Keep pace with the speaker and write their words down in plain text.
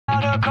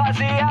across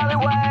the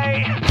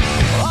alleyway,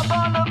 up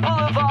on the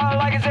boulevard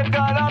like a zip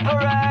gun on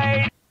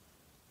parade.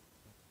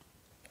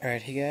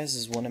 Alright, hey guys,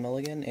 this is 1ML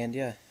again, and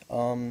yeah,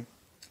 sorry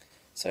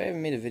I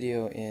haven't made a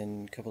video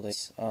in a couple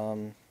days.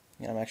 I'm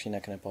actually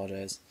not going to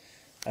apologize.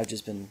 I've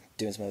just been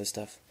doing some other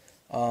stuff.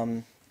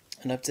 An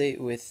update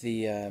with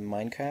the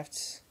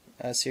Minecraft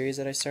series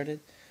that I started,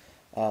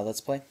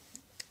 Let's Play.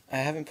 I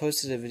haven't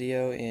posted a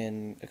video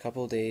in a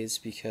couple of days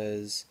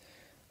because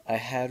I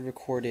had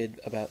recorded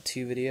about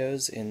 2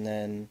 videos and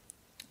then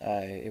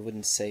it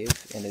wouldn't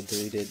save and it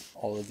deleted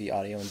all of the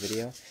audio and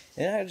video.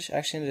 And it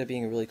actually ended up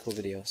being a really cool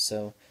video,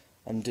 so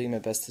I'm doing my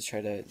best to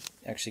try to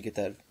actually get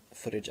that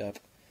footage up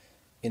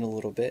in a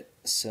little bit.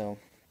 So,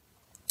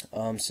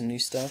 some new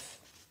stuff.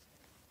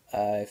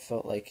 I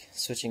felt like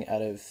switching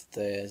out of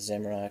the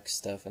Zamorak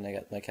stuff, and I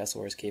got my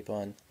Castle Wars cape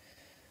on,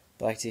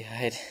 black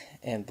D-hide,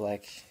 and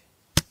black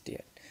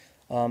D-hide.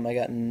 I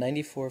got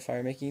 94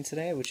 Firemaking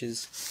today, which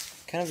is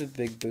kind of a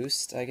big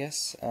boost, I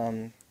guess.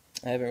 I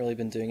haven't really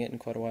been doing it in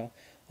quite a while.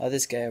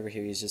 This guy over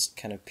here, he's just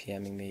kind of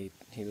PMing me.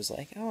 He was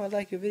like, "Oh, I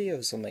like your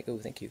videos." So I'm like, "Oh,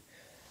 thank you."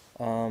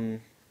 1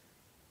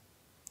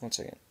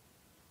 second.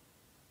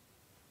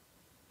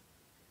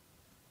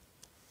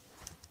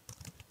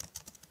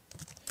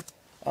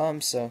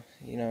 So,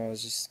 you know, I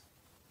was just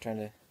trying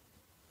to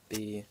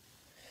be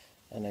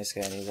a nice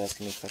guy, and he was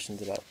asking me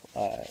questions about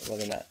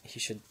whether or not he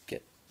should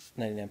get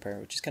 99 power,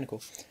 which is kind of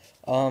cool.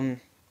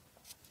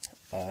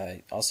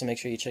 Also make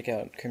sure you check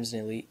out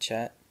Crimson Elite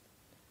chat.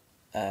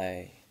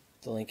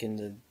 The link in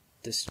the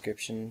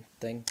description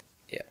thing.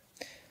 Yeah.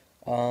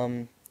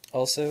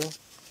 Also,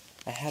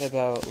 I had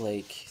about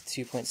like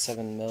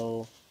 2.7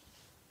 mil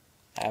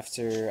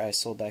after I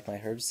sold back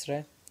my herbs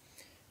today.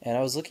 And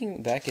I was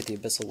looking back at the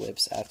Abyssal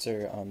whips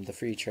after the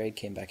free trade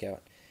came back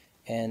out,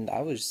 and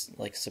I was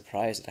like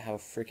surprised at how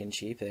freaking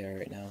cheap they are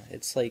right now.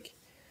 It's like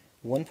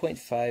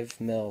 1.5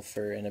 mil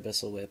for an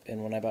Abyssal whip,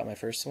 and when I bought my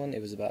first one,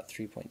 it was about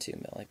 3.2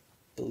 mil, I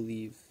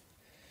believe.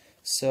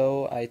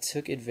 So I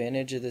took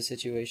advantage of the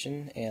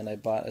situation, and I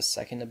bought a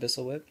second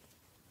Abyssal whip,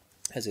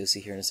 as you'll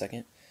see here in a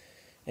second.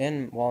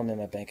 And while I'm in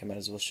my bank, I might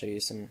as well show you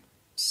some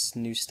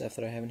new stuff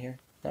that I have in here.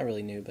 Not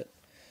really new, but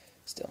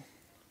still.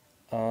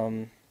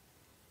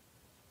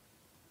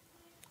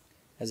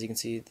 As you can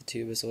see, the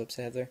 2 Abyssal whips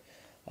I have there.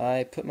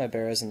 I put my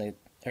barrows in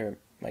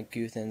my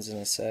Guthans in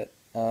a set.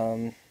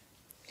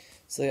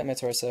 Still got my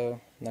torso.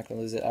 I'm not gonna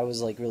lose it. I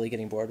was like really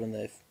getting bored when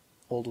the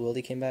old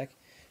Wildy came back,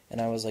 and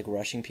I was like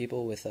rushing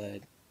people with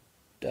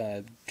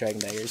Dragon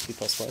Daggers B++,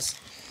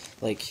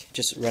 like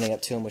just running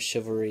up to them with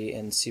Chivalry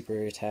and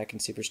Super Attack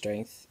and Super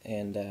Strength,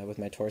 and with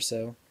my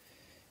torso,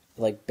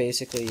 like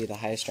basically the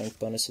highest strength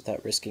bonus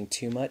without risking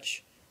too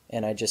much.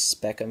 And I just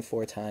spec them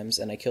 4 times,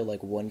 and I killed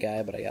like 1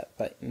 guy, but I got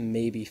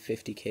maybe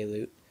 50k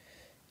loot,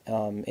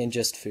 and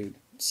just food.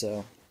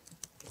 So,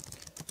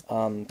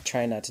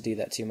 trying not to do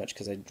that too much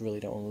because I really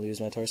don't want to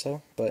lose my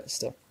torso, but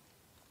still.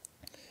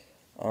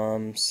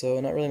 So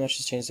not really much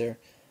has changed there.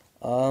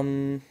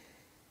 I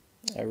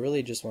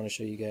really just want to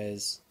show you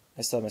guys.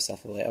 I still have my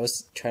stuff away. I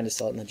was trying to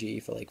sell it in the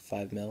GE for like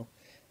 5 mil,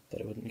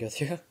 but it wouldn't go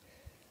through.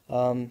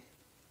 I'm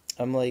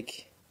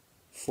like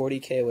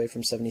 40k away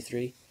from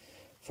 73.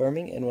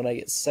 Farming, and when I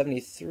get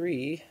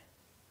 73,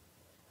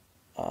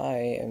 I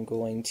am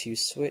going to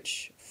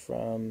switch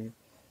from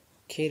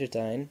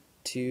Catadine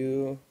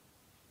to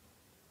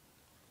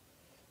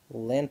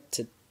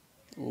Lantadime.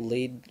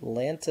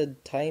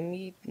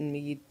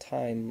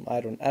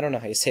 I don't know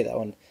how you say that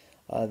one.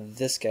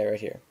 This guy right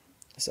here.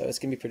 So it's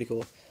gonna be pretty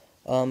cool.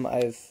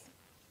 I've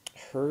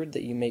heard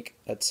that you make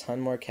a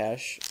ton more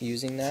cash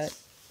using that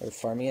or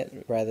farming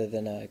it rather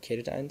than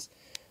Catadines.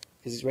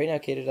 Because right now,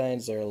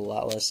 Catadines are a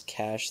lot less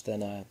cash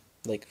than,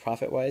 like,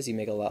 profit-wise, you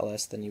make a lot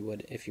less than you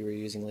would if you were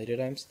using later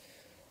dimes.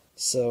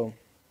 So,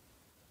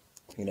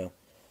 you know,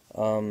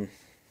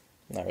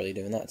 not really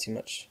doing that too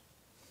much.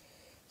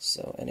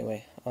 So,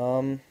 anyway,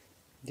 yeah,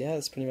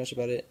 that's pretty much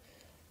about it.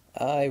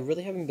 I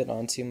really haven't been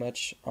on too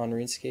much on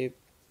RuneScape,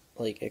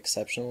 like,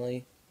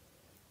 exceptionally.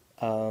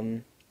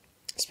 Spring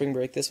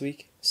break this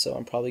week, so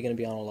I'm probably going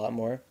to be on a lot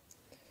more.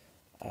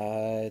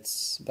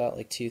 It's about,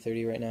 like,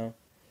 2:30 right now.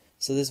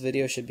 So this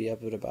video should be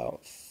up at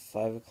about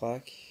 5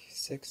 o'clock,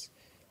 6.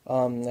 I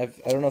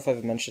don't know if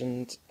I've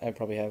mentioned, I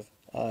probably have.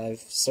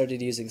 I've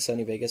started using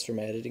Sony Vegas for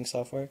my editing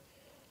software.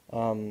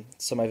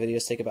 So my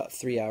videos take about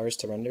 3 hours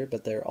to render,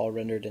 but they're all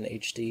rendered in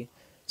HD.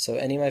 So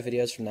any of my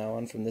videos from now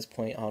on, from this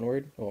point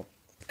onward, well,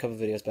 a couple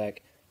of videos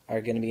back, are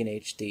going to be in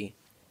HD.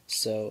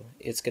 So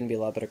it's going to be a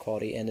lot better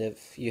quality. And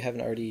if you haven't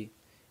already,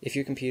 if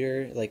your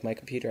computer, like my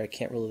computer, I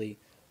can't really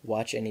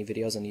watch any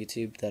videos on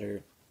YouTube that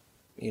are,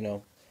 you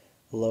know,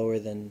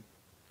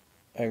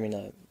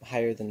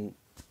 higher than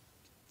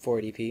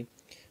 480p.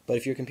 But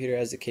if your computer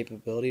has the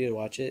capability to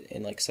watch it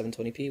in like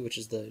 720p, which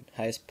is the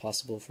highest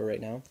possible for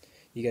right now,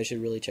 you guys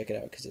should really check it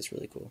out because it's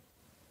really cool.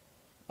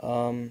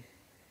 Alright,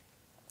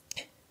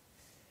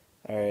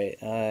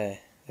 that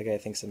guy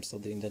thinks I'm still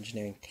doing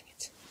dungeoneering. Dang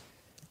it.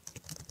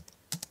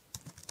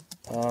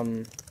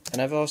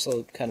 And I've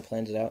also kind of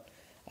planned it out.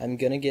 I'm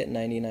gonna get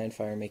 99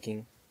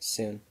 Firemaking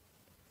soon.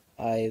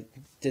 I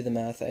did the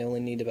math. I only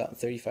need about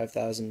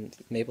 35,000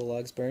 maple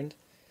logs burned,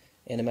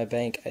 and in my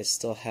bank I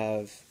still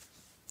have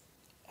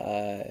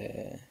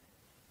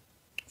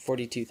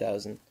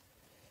 42,000.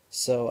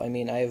 So I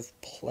mean, I have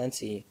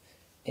plenty.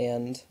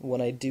 And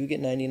when I do get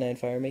 99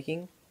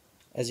 firemaking,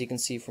 as you can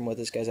see from what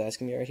this guy's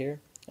asking me right here,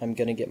 I'm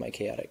gonna get my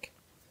chaotic.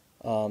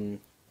 Don't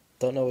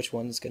know which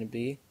one it's gonna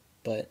be,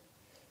 but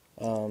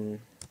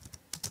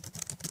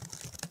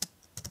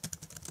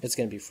it's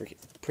gonna be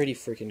pretty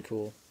freaking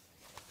cool.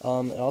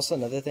 And also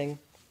another thing,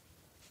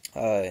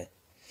 I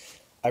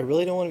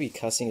really don't want to be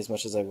cussing as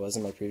much as I was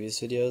in my previous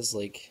videos.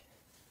 Like,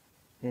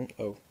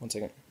 oh, one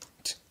second.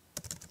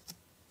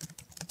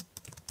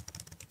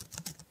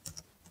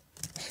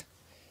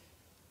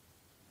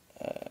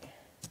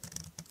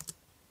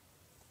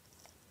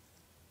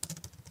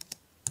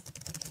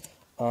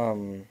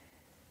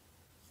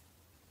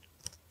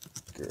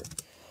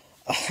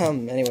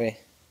 Anyway.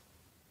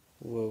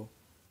 Whoa.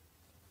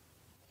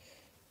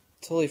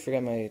 Totally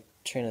forgot my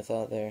train of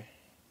thought there.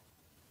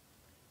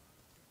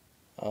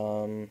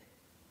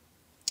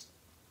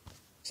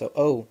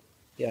 Oh,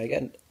 yeah, I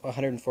got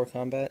 104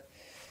 combat,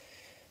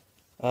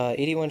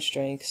 81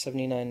 strength,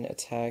 79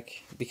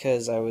 attack,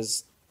 because I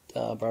was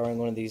borrowing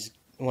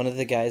one of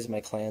the guys in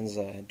my clan's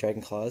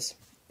Dragon Claws,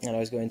 and I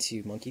was going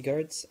to Monkey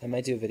Guards. I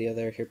might do a video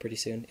there here pretty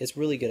soon. It's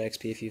really good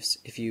XP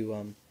if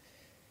you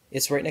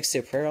it's right next to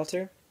a prayer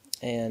altar,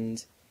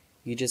 and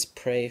you just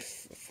pray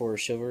for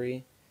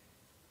chivalry,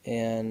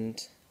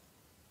 and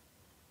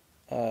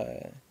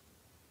one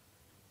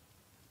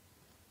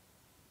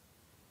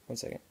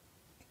second.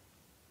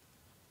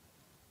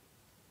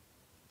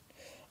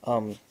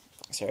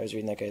 Sorry, I was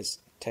reading that guy's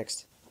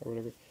text or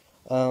whatever.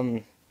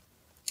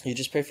 You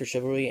just pray for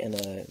chivalry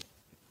and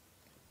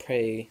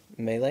pray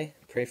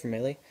for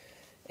melee,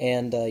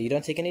 and you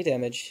don't take any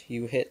damage.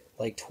 You hit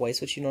like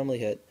twice what you normally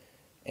hit,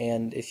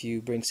 and if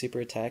you bring super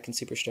attack and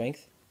super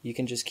strength, you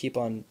can just keep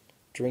on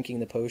drinking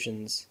the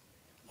potions,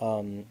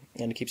 and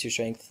it keeps your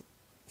strength.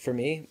 For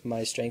me,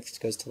 my strength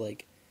goes to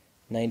like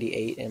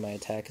 98, and my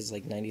attack is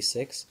like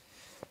 96.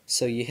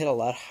 So you hit a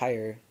lot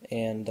higher,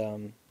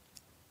 and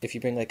if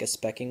you bring like a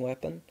specking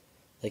weapon,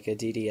 like a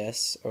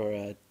DDS or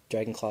a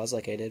Dragon Claws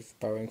like I did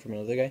borrowing from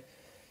another guy,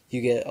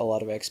 you get a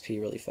lot of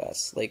XP really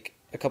fast. Like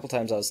a couple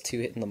times I was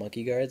 2-hitting the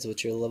Monkey Guards,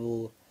 which are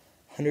level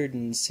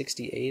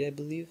 168 I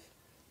believe,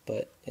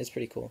 but it's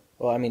pretty cool.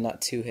 Well, I mean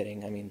not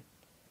 2-hitting, I mean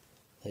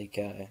like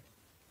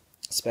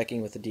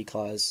specking with the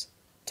D-Claws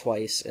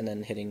twice and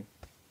then hitting.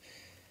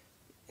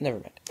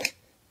 Never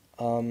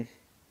mind.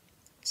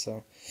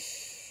 So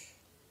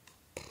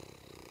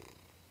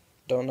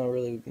don't know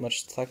really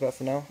much to talk about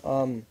for now.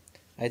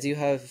 I do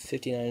have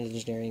 59 in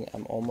engineering.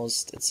 I'm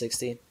almost at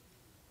 60.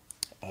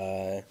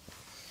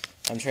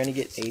 I'm trying to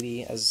get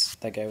 80, as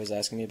that guy was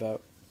asking me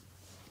about.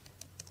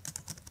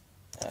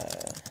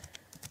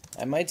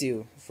 I might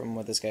do, from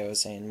what this guy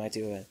was saying, might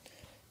do a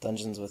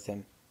dungeons with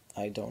him.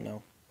 I don't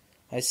know.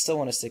 I still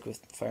want to stick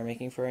with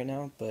firemaking for right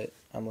now, but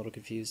I'm a little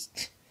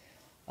confused.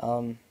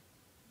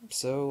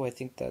 So I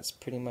think that's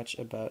pretty much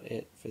about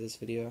it for this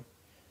video.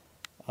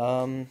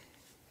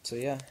 So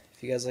yeah,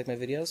 if you guys like my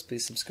videos,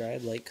 please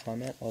subscribe, like,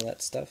 comment, all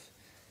that stuff.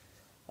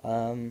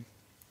 Gonna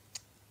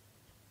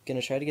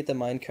try to get the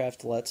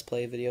Minecraft Let's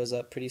Play videos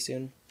up pretty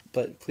soon,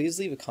 but please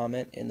leave a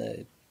comment in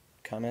the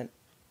comment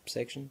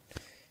section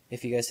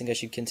if you guys think I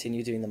should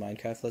continue doing the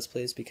Minecraft Let's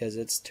Plays, because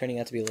it's turning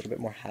out to be a little bit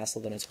more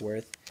hassle than it's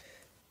worth,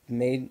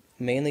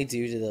 mainly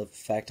due to the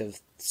fact of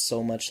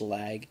so much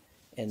lag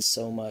and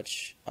so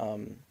much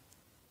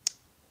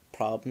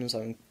problems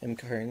I'm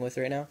incurring with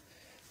right now.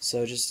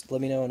 So just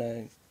let me know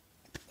in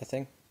a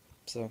thing.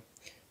 So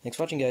thanks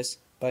for watching, guys.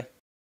 Bye.